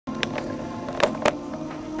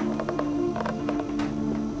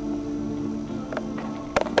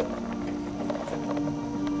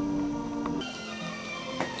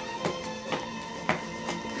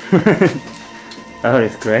Oh,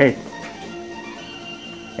 it's great.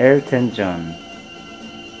 Elton John.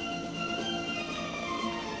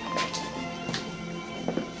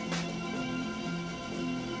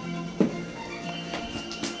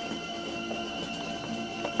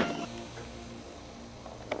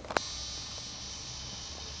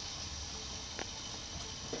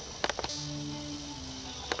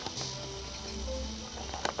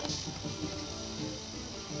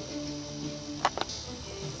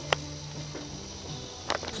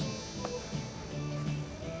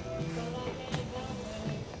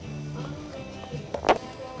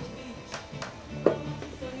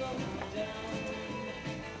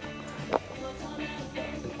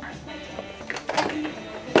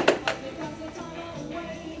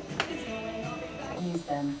 Use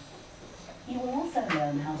them. You will also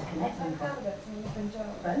learn how to connect with both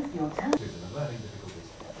your toes. Learning difficulties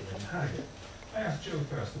in Harrogate. I asked Joe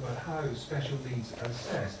first about how special needs are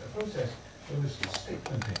assessed, a process known as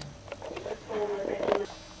statementing.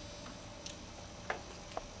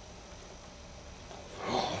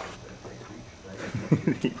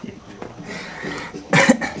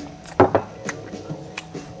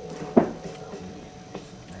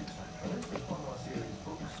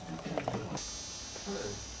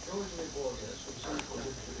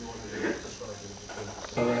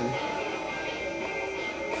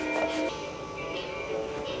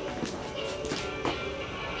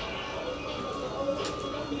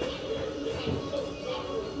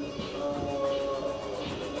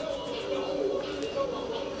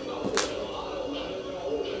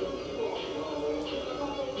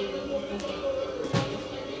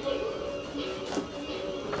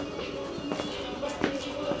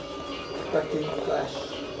 Expecting flash.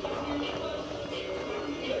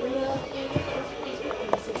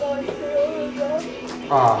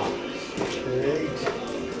 Ah, great.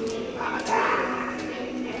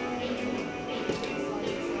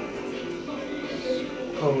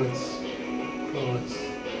 Poets. Poets.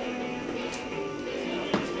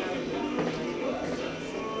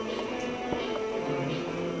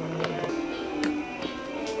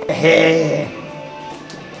 Hey.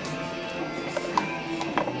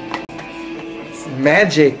 It's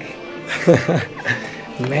magic.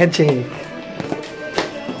 Magic.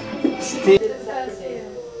 Steve.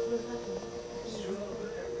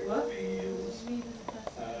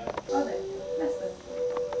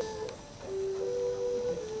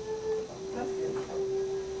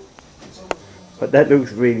 But that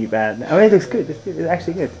looks really bad. Oh, it looks good. It's good. It's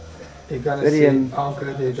actually good. You're gonna Very, see how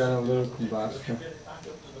good you're gonna look, Bosco.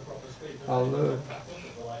 Oh look.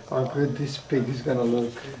 How good this pig is gonna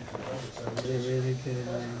look. Really, really good.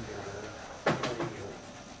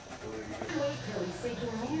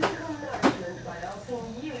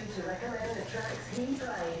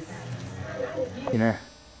 You know.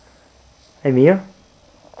 Hey Mia.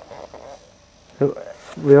 So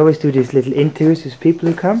we always do these little interviews with people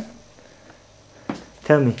who come.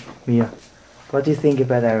 Tell me, Mia, what do you think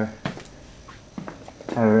about our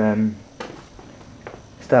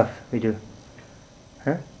stuff we do?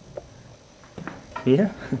 Huh?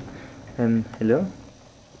 Mia? Hello?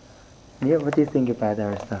 Mia, what do you think about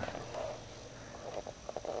our stuff?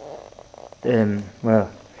 Well,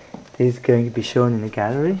 this is going to be shown in the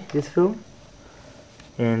gallery, this film.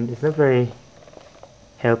 And it's not very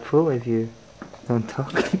helpful if you don't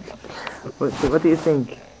talk. What do you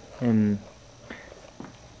think?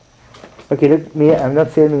 Okay, look, Mia, I'm not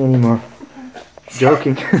filming anymore.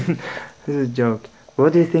 Joking. This is a joke.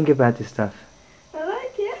 What do you think about this stuff? I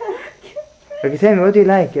like it. Okay, tell me, what do you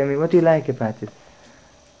like? I mean, what do you like about it?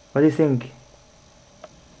 What do you think?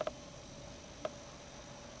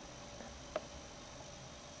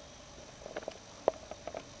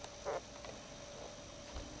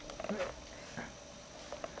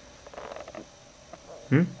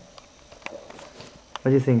 Hmm?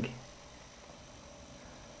 What do you think?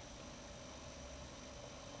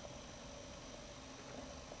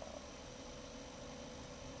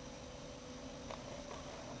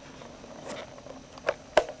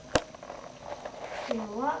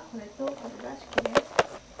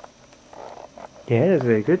 Yeah, that's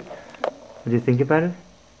very good. What do you think about it?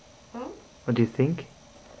 Hmm? What do you think?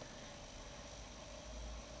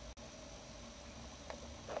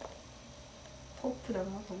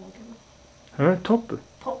 Huh? Top?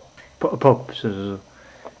 Pop. Pop. So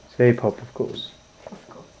it's very pop, of course. Of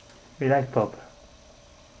course. We like pop.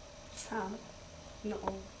 Sam. Not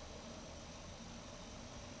all.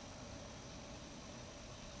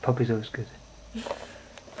 Pop is always good.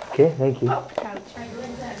 Okay, thank you. Pop couch.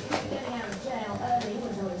 Getting out of jail early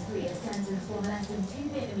was always 3 years sentence for molesting 2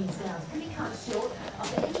 Vietnamese girls. Can be cut short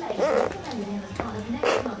after inmates recommended him as part of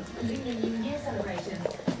next month's Lunar New Year celebrations.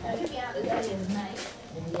 Now, he'll be out as early as May.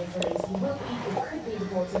 In the year's release, he will be or could be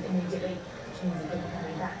deported immediately, which means he could be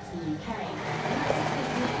coming back to the UK.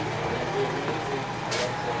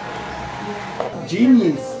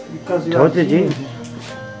 Genius, because you are Totally genius.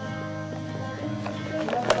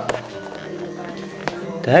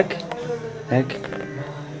 The heck?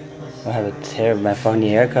 I have a terrible, funny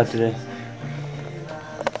haircut today.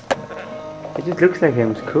 It just looks like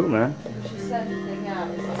him. It's cool, man. She sent the thing out,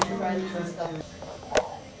 it's like friends and stuff.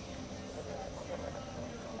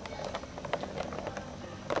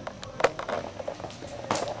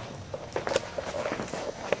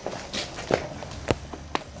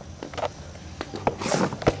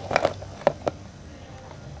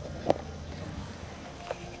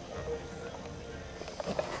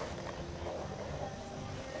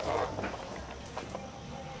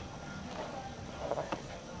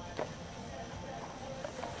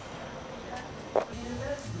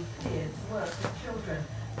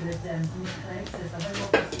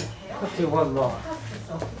 What do you want more?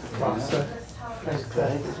 Pasta. French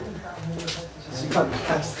fries. It's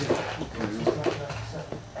fantastic.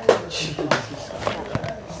 Jesus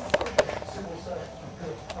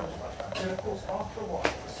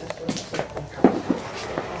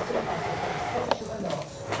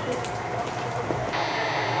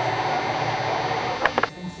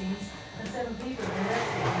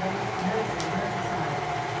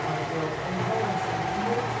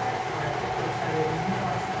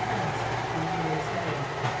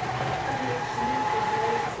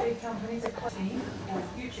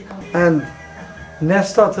And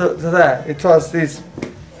next door to that, it was this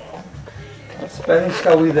Spanish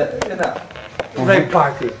guy with a, rape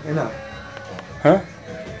party, Huh?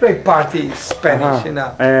 Rape party Spanish,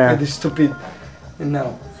 Yeah. with the stupid,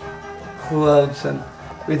 clothes and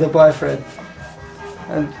with a boyfriend.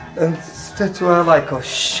 And that were like, oh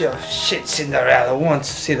shit, Cinderella, I want to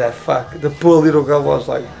see that fuck. The poor little girl was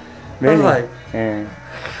like, Really? I was like, Yeah.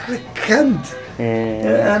 I can't.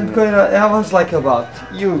 Yeah. And going on, I was like about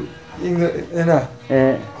you know.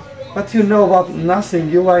 Yeah. What you know about nothing?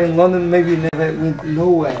 You are in London, maybe never went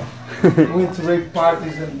nowhere. Went to rape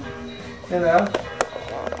parties and, Yeah.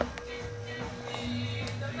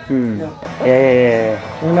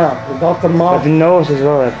 without the But mouth. the nose as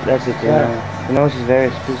well, that's it, Yeah. The nose is very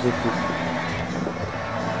specific.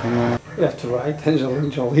 You have to write Angelina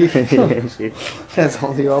Jolie. Yes, it- That's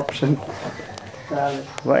only option.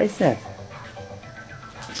 What is that?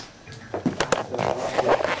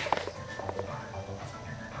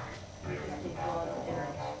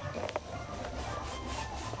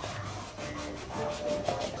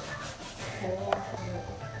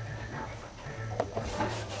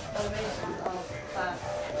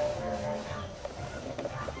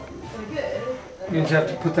 You just have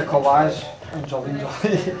to put a collage Angelina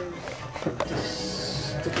Jolie.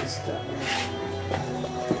 Stupid stuff.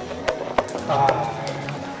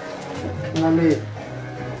 Let me.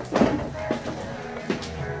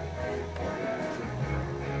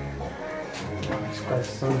 It's quite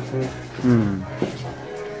something.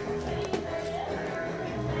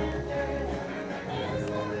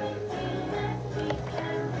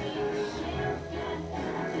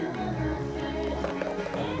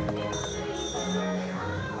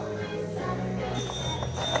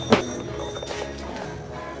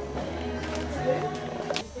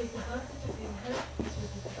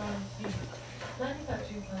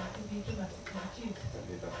 Manufacturing plants can be dramatically reduced.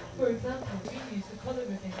 For example, we use the collar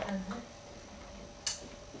ribbon and hair.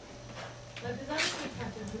 Now, designing new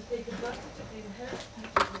patterns would take advantage of the inherent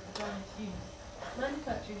patches of the garment used.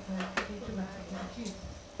 Manufacturing plants can be dramatically reduced.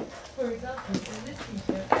 For example, in this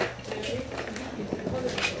t-shirt, we are able to reuse the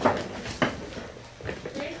collar ribbon.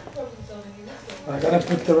 Creative problem solving in this way. I'm gonna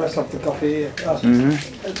put the rest of the coffee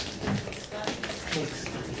here.